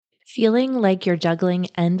Feeling like you're juggling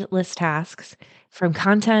endless tasks from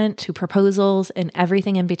content to proposals and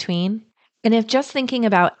everything in between? And if just thinking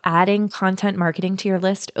about adding content marketing to your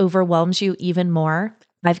list overwhelms you even more,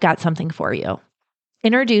 I've got something for you.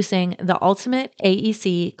 Introducing the Ultimate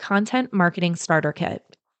AEC Content Marketing Starter Kit,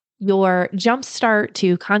 your jumpstart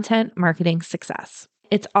to content marketing success.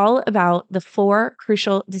 It's all about the 4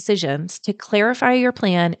 crucial decisions to clarify your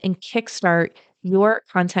plan and kickstart your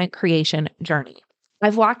content creation journey.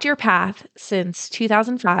 I've walked your path since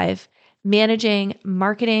 2005, managing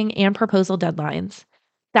marketing and proposal deadlines.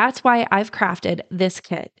 That's why I've crafted this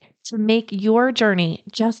kit to make your journey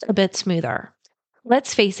just a bit smoother.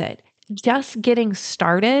 Let's face it, just getting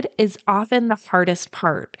started is often the hardest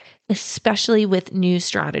part, especially with new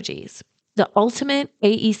strategies. The Ultimate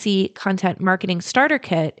AEC Content Marketing Starter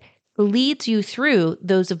Kit leads you through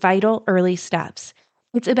those vital early steps.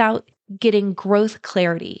 It's about getting growth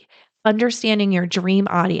clarity, understanding your dream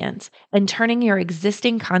audience, and turning your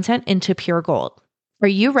existing content into pure gold. Are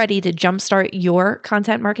you ready to jumpstart your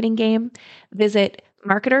content marketing game? Visit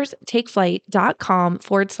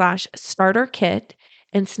marketerstakeflight.com/starter kit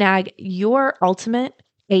and snag your ultimate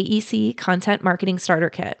AEC content marketing starter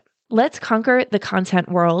kit. Let's conquer the content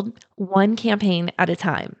world one campaign at a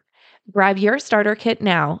time. Grab your starter kit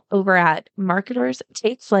now over at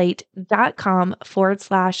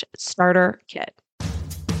marketerstakeflight.com/starter kit.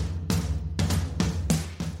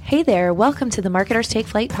 Hey there, welcome to the Marketers Take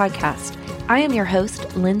Flight podcast. I am your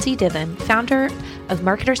host, Lindsay Diven, founder of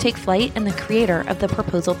Marketers Take Flight and the creator of the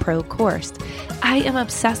Proposal Pro course. I am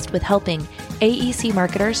obsessed with helping AEC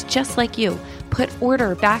marketers just like you put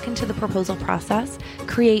order back into the proposal process,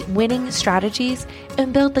 create winning strategies,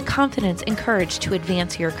 and build the confidence and courage to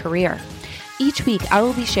advance your career. Each week, I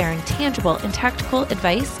will be sharing tangible and tactical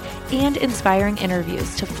advice and inspiring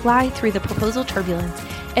interviews to fly through the proposal turbulence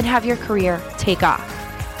and have your career take off.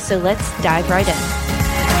 So let's dive right in.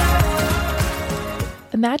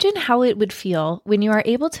 Imagine how it would feel when you are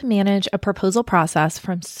able to manage a proposal process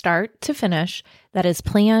from start to finish that is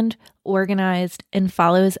planned, organized, and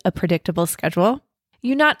follows a predictable schedule.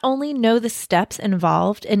 You not only know the steps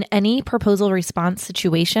involved in any proposal response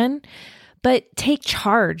situation, but take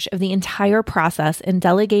charge of the entire process and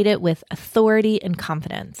delegate it with authority and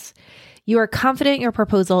confidence. You are confident your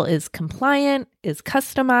proposal is compliant, is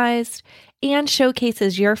customized, and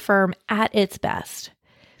showcases your firm at its best.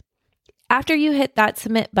 After you hit that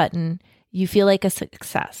submit button, you feel like a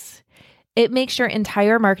success. It makes your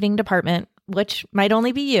entire marketing department, which might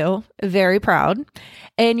only be you, very proud,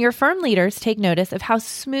 and your firm leaders take notice of how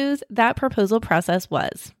smooth that proposal process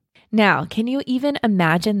was. Now, can you even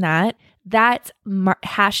imagine that? That's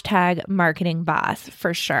hashtag marketing boss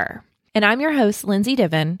for sure. And I'm your host, Lindsay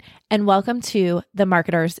Diven, and welcome to the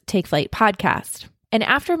Marketers Take Flight podcast. And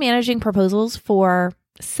after managing proposals for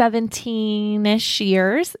 17-ish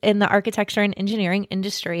years in the architecture and engineering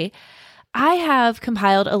industry, I have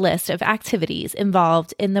compiled a list of activities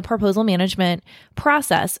involved in the proposal management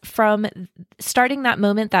process from starting that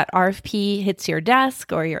moment that RFP hits your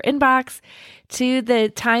desk or your inbox to the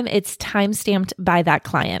time it's time-stamped by that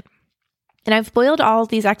client. And I've boiled all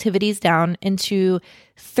these activities down into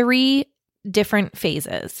 3 different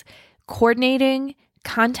phases: coordinating,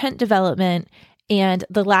 content development, and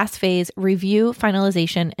the last phase, review,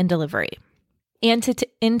 finalization, and delivery. And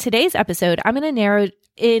in today's episode, I'm going to narrow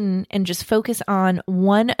in and just focus on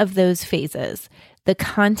one of those phases, the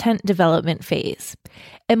content development phase,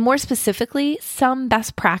 and more specifically, some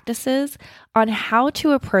best practices on how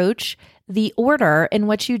to approach the order in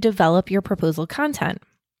which you develop your proposal content.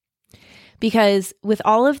 Because with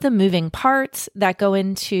all of the moving parts that go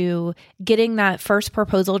into getting that first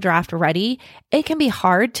proposal draft ready, it can be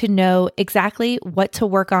hard to know exactly what to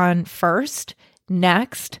work on first,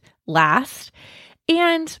 next, last.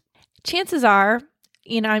 And chances are,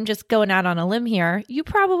 I'm just going out on a limb here, you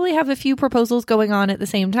probably have a few proposals going on at the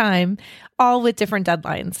same time, all with different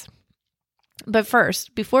deadlines. But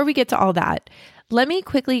first, before we get to all that, let me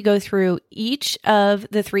quickly go through each of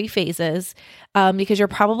the 3 phases because you're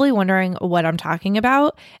probably wondering what I'm talking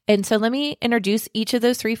about. And so let me introduce each of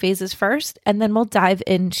those 3 phases first, and then we'll dive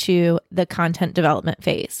into the content development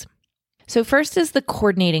phase. So first is the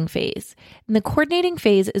coordinating phase. And the coordinating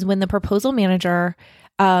phase is when the proposal manager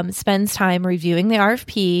spends time reviewing the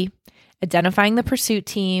RFP, identifying the pursuit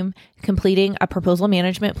team, completing a proposal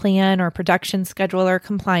management plan or production schedule or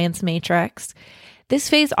compliance matrix. This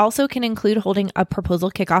phase also can include holding a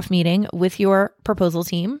proposal kickoff meeting with your proposal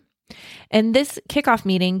team. And this kickoff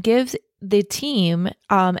meeting gives the team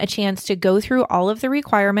a chance to go through all of the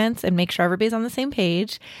requirements and make sure everybody's on the same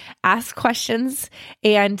page, ask questions,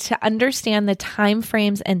 and to understand the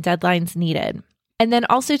timeframes and deadlines needed. and then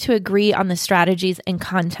also to agree on the strategies and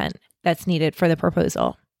content that's needed for the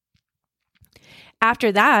proposal.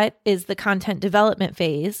 After that is the content development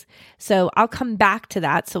phase. So I'll come back to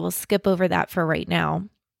that. So we'll skip over that for right now.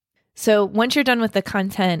 So once you're done with the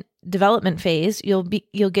content development phase, you'll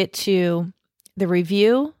get to the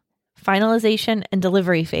review, finalization, and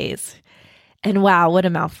delivery phase. And wow, what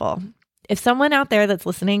a mouthful. If someone out there that's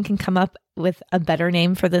listening can come up with a better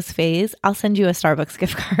name for this phase, I'll send you a Starbucks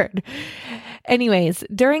gift card. Anyways,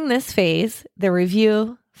 during this phase, the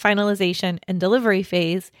review, finalization, and delivery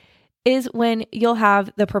phase is when you'll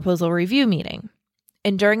have the proposal review meeting.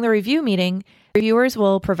 And during the review meeting, reviewers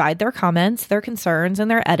will provide their comments, their concerns, and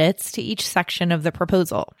their edits to each section of the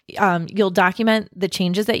proposal. You'll document the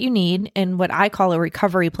changes that you need in what I call a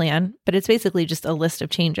recovery plan, but it's basically just a list of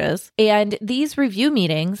changes. And these review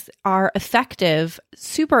meetings are effective,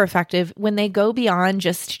 super effective, when they go beyond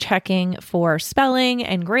just checking for spelling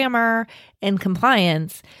and grammar and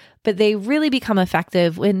compliance, but they really become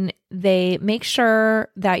effective when they make sure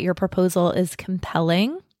that your proposal is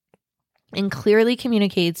compelling and clearly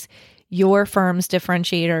communicates your firm's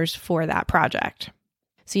differentiators for that project.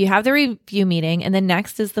 So you have the review meeting, and then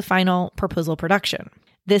next is the final proposal production.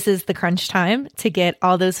 This is the crunch time to get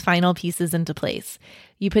all those final pieces into place.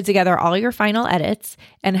 You put together all your final edits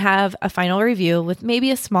and have a final review with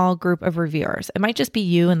maybe a small group of reviewers. It might just be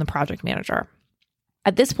you and the project manager.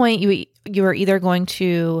 At this point, you are either going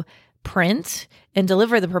to print and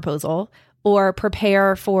deliver the proposal or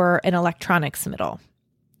prepare for an electronic submittal.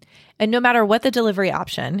 And no matter what the delivery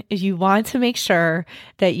option, you want to make sure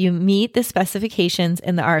that you meet the specifications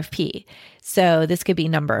in the RFP. So this could be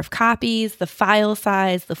number of copies, the file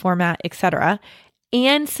size, the format, etc.,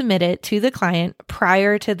 and submit it to the client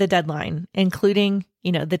prior to the deadline, including,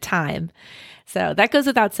 the time. So that goes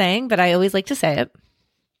without saying, but I always like to say it.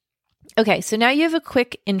 Okay, so now you have a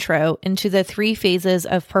quick intro into the 3 phases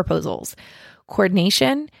of proposals: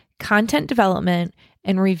 coordination, content development,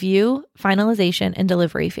 and review, finalization, and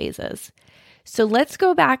delivery phases. So let's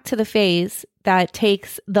go back to the phase that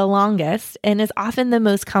takes the longest and is often the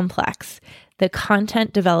most complex, the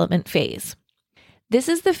content development phase. This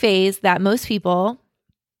is the phase that most people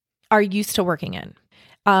are used to working in.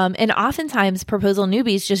 And oftentimes proposal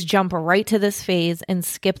newbies just jump right to this phase and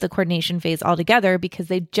skip the coordination phase altogether because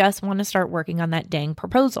they just want to start working on that dang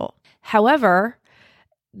proposal. However,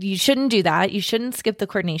 you shouldn't do that. You shouldn't skip the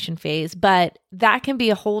coordination phase, but that can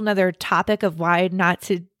be a whole nother topic of why not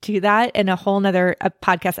to do that in a whole nother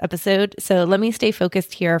podcast episode. So let me stay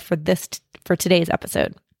focused here for today's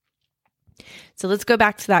episode. So let's go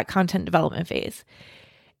back to that content development phase.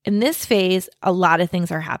 In this phase, a lot of things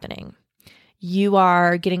are happening. You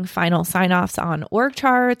are getting final sign-offs on org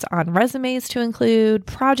charts, on resumes to include,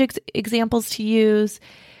 project examples to use.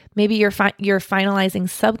 Maybe you're finalizing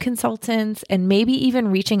sub-consultants and maybe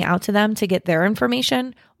even reaching out to them to get their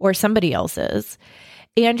information or somebody else's.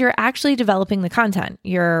 And you're actually developing the content.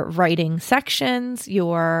 You're writing sections,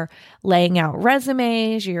 you're laying out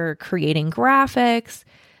resumes, you're creating graphics.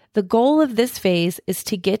 The goal of this phase is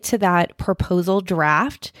to get to that proposal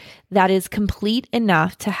draft that is complete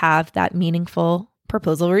enough to have that meaningful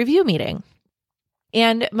proposal review meeting.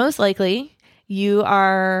 And most likely, you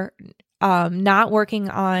are not working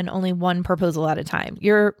on only one proposal at a time.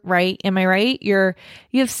 You're right. Am I right? You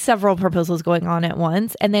have several proposals going on at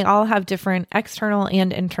once, and they all have different external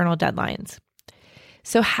and internal deadlines.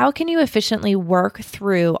 So how can you efficiently work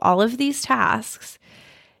through all of these tasks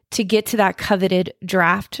to get to that coveted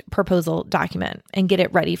draft proposal document and get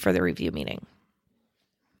it ready for the review meeting?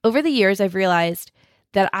 Over the years, I've realized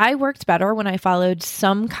that I worked better when I followed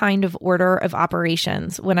some kind of order of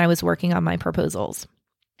operations when I was working on my proposals.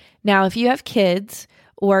 Now, if you have kids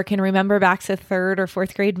or can remember back to 3rd or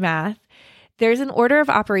 4th grade math, there's an order of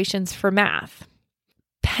operations for math.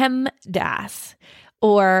 PEMDAS,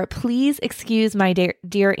 or please excuse my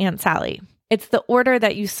dear Aunt Sally. It's the order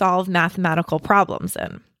that you solve mathematical problems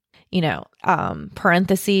in.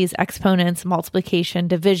 Parentheses, exponents, multiplication,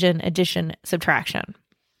 division, addition, subtraction.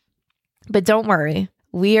 But don't worry,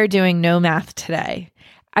 we are doing no math today.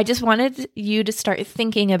 I just wanted you to start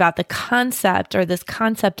thinking about the concept or this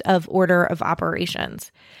concept of order of operations.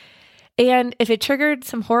 And if it triggered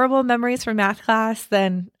some horrible memories from math class,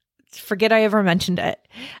 then forget I ever mentioned it.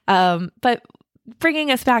 But bringing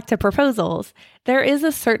us back to proposals, there is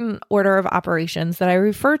a certain order of operations that I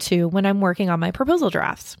refer to when I'm working on my proposal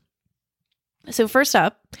drafts. So first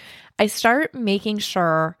up, I start making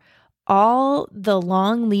sure all the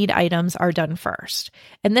long lead items are done first.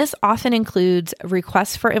 And this often includes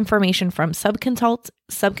requests for information from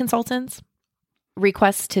sub-consultants,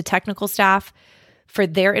 requests to technical staff for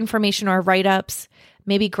their information or write-ups,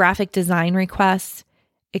 maybe graphic design requests,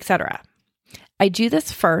 etc. I do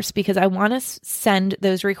this first because I want to send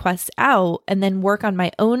those requests out and then work on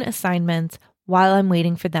my own assignments while I'm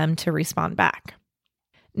waiting for them to respond back.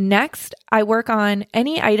 Next, I work on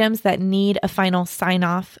any items that need a final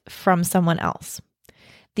sign-off from someone else.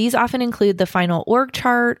 These often include the final org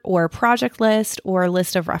chart or project list or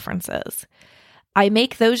list of references. I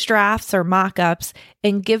make those drafts or mock-ups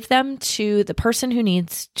and give them to the person who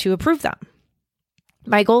needs to approve them.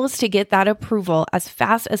 My goal is to get that approval as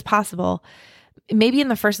fast as possible, maybe in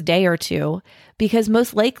the first day or two, because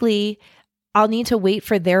most likely I'll need to wait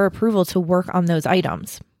for their approval to work on those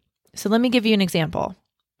items. So let me give you an example.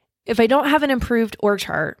 If I don't have an improved org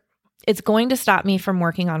chart, it's going to stop me from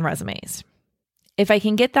working on resumes. If I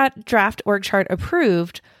can get that draft org chart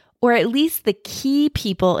approved, or at least the key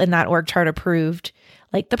people in that org chart approved,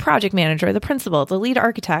 like the project manager, the principal, the lead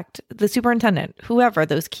architect, the superintendent, whoever,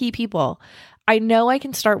 those key people, I know I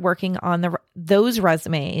can start working on those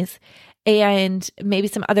resumes and maybe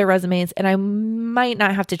some other resumes, and I might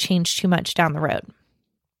not have to change too much down the road.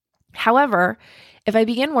 However, if I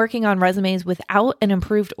begin working on resumes without an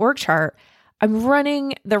improved org chart, I'm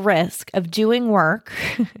running the risk of doing work,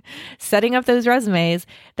 setting up those resumes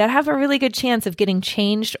that have a really good chance of getting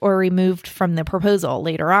changed or removed from the proposal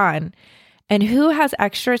later on. And who has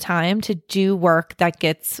extra time to do work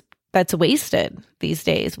that's wasted these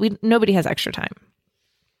days? Nobody has extra time.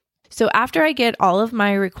 So after I get all of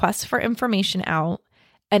my requests for information out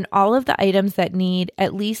and all of the items that need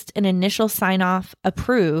at least an initial sign-off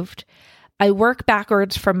approved, I work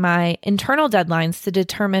backwards from my internal deadlines to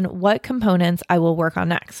determine what components I will work on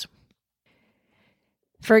next.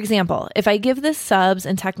 For example, if I give the subs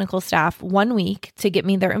and technical staff 1 week to get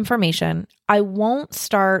me their information, I won't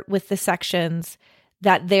start with the sections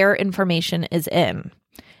that their information is in.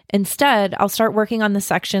 Instead, I'll start working on the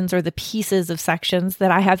sections or the pieces of sections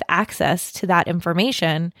that I have access to that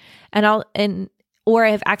information, or I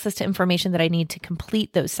have access to information that I need to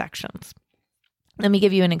complete those sections. Let me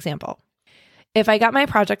give you an example. If I got my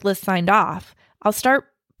project list signed off, I'll start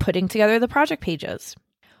putting together the project pages.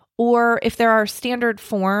 Or if there are standard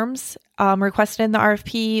forms requested in the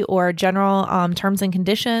RFP or general terms and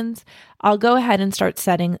conditions, I'll go ahead and start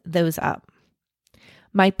setting those up.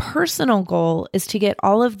 My personal goal is to get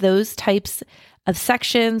all of those types of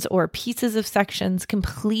sections or pieces of sections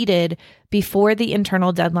completed before the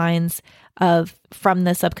internal deadlines from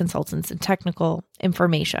the subconsultants and technical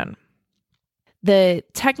information. The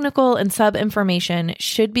technical and sub information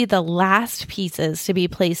should be the last pieces to be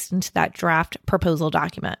placed into that draft proposal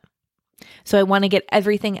document. So I want to get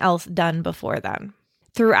everything else done before then.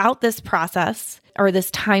 Throughout this process or this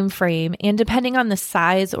time frame, and depending on the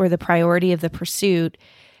size or the priority of the pursuit,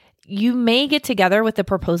 you may get together with the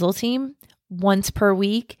proposal team once per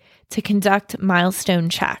week to conduct milestone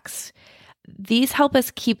checks. These help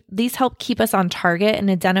keep us on target and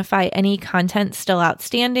identify any content still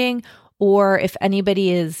outstanding, or if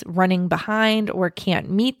anybody is running behind or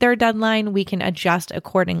can't meet their deadline, we can adjust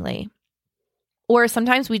accordingly. Or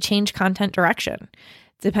sometimes we change content direction,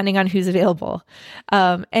 depending on who's available.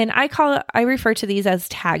 And I refer to these as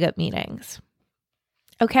tag-up meetings.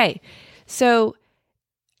 Okay, so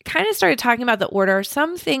kind of started talking about the order.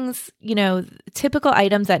 Some things, typical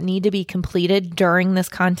items that need to be completed during this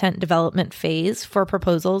content development phase for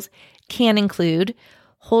proposals can include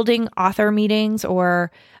holding author meetings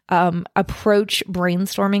or approach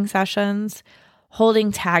brainstorming sessions,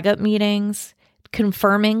 holding tag-up meetings,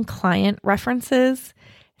 confirming client references,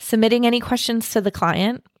 submitting any questions to the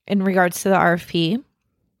client in regards to the RFP,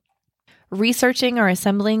 researching or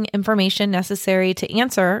assembling information necessary to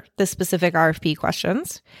answer the specific RFP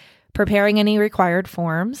questions, preparing any required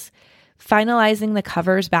forms, finalizing the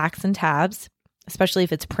covers, backs, and tabs, especially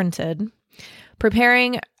if it's printed,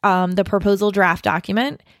 preparing the proposal draft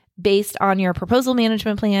document based on your proposal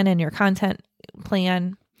management plan and your content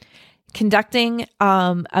plan, conducting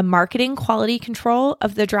a marketing quality control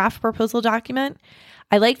of the draft proposal document.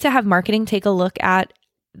 I like to have marketing take a look at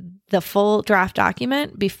the full draft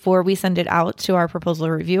document before we send it out to our proposal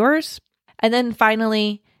reviewers. And then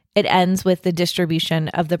finally, it ends with the distribution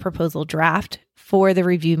of the proposal draft for the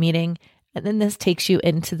review meeting. And then this takes you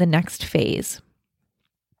into the next phase.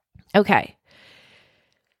 Okay.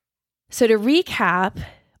 So to recap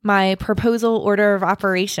my proposal order of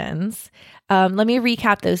operations, let me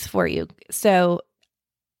recap those for you. So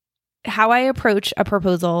how I approach a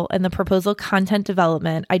proposal and the proposal content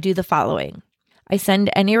development, I do the following. I send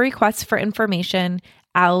any requests for information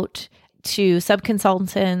out to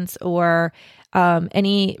subconsultants or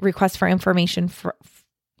any requests for information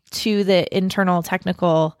to the internal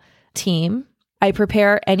technical team. I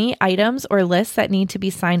prepare any items or lists that need to be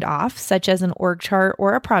signed off, such as an org chart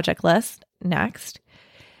or a project list, next.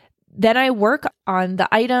 Then I work on the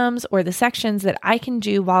items or the sections that I can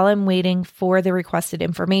do while I'm waiting for the requested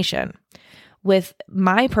information, with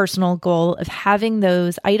my personal goal of having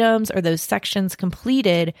those items or those sections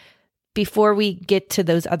completed before we get to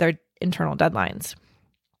those other internal deadlines.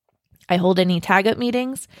 I hold any tag-up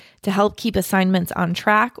meetings to help keep assignments on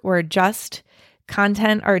track or adjust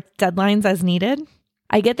content or deadlines as needed.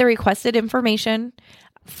 I get the requested information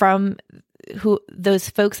from those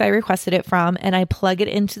folks I requested it from, and I plug it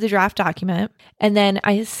into the draft document. And then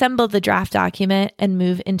I assemble the draft document and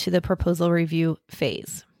move into the proposal review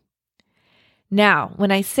phase. Now,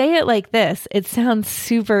 when I say it like this, it sounds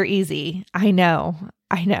super easy. I know.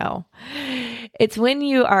 It's when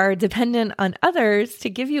you are dependent on others to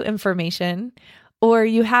give you information, or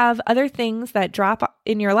you have other things that drop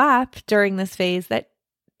in your lap during this phase that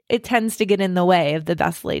it tends to get in the way of the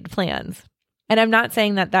best laid plans. And I'm not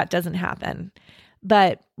saying that that doesn't happen,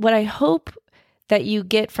 but what I hope that you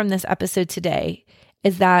get from this episode today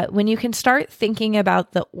is that when you can start thinking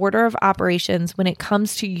about the order of operations when it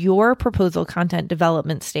comes to your proposal content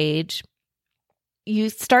development stage, you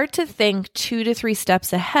start to think 2 to 3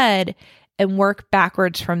 steps ahead and work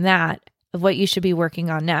backwards from that of what you should be working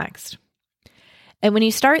on next. And when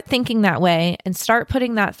you start thinking that way and start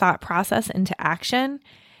putting that thought process into action,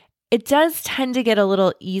 it does tend to get a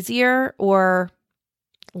little easier or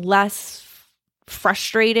less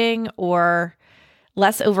frustrating or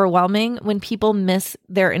less overwhelming when people miss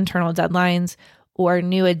their internal deadlines or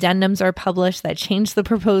new addendums are published that change the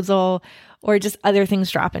proposal, or just other things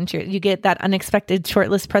drop into it. You get that unexpected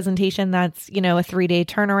shortlist presentation that's, a 3-day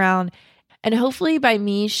turnaround. And hopefully by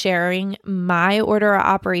me sharing my order of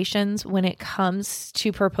operations when it comes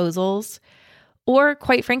to proposals, or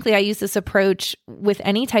quite frankly, I use this approach with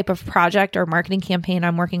any type of project or marketing campaign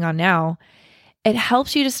I'm working on now, it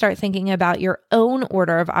helps you to start thinking about your own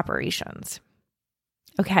order of operations.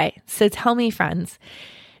 Okay, so tell me, friends,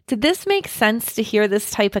 did this make sense to hear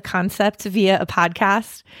this type of concept via a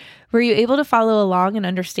podcast? Were you able to follow along and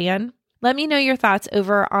understand? Let me know your thoughts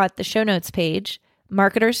over at the show notes page,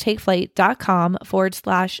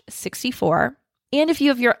 marketerstakeflight.com/64. And if you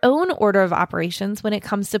have your own order of operations when it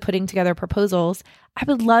comes to putting together proposals, I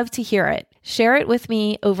would love to hear it. Share it with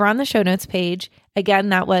me over on the show notes page. Again,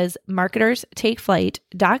 that was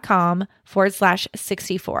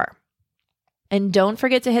marketerstakeflight.com/64. And don't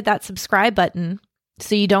forget to hit that subscribe button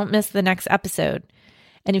so you don't miss the next episode.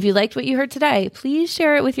 And if you liked what you heard today, please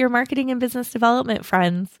share it with your marketing and business development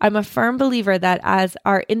friends. I'm a firm believer that as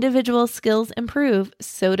our individual skills improve,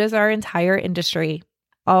 so does our entire industry.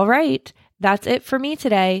 All right, that's it for me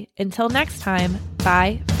today. Until next time,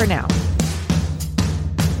 bye for now.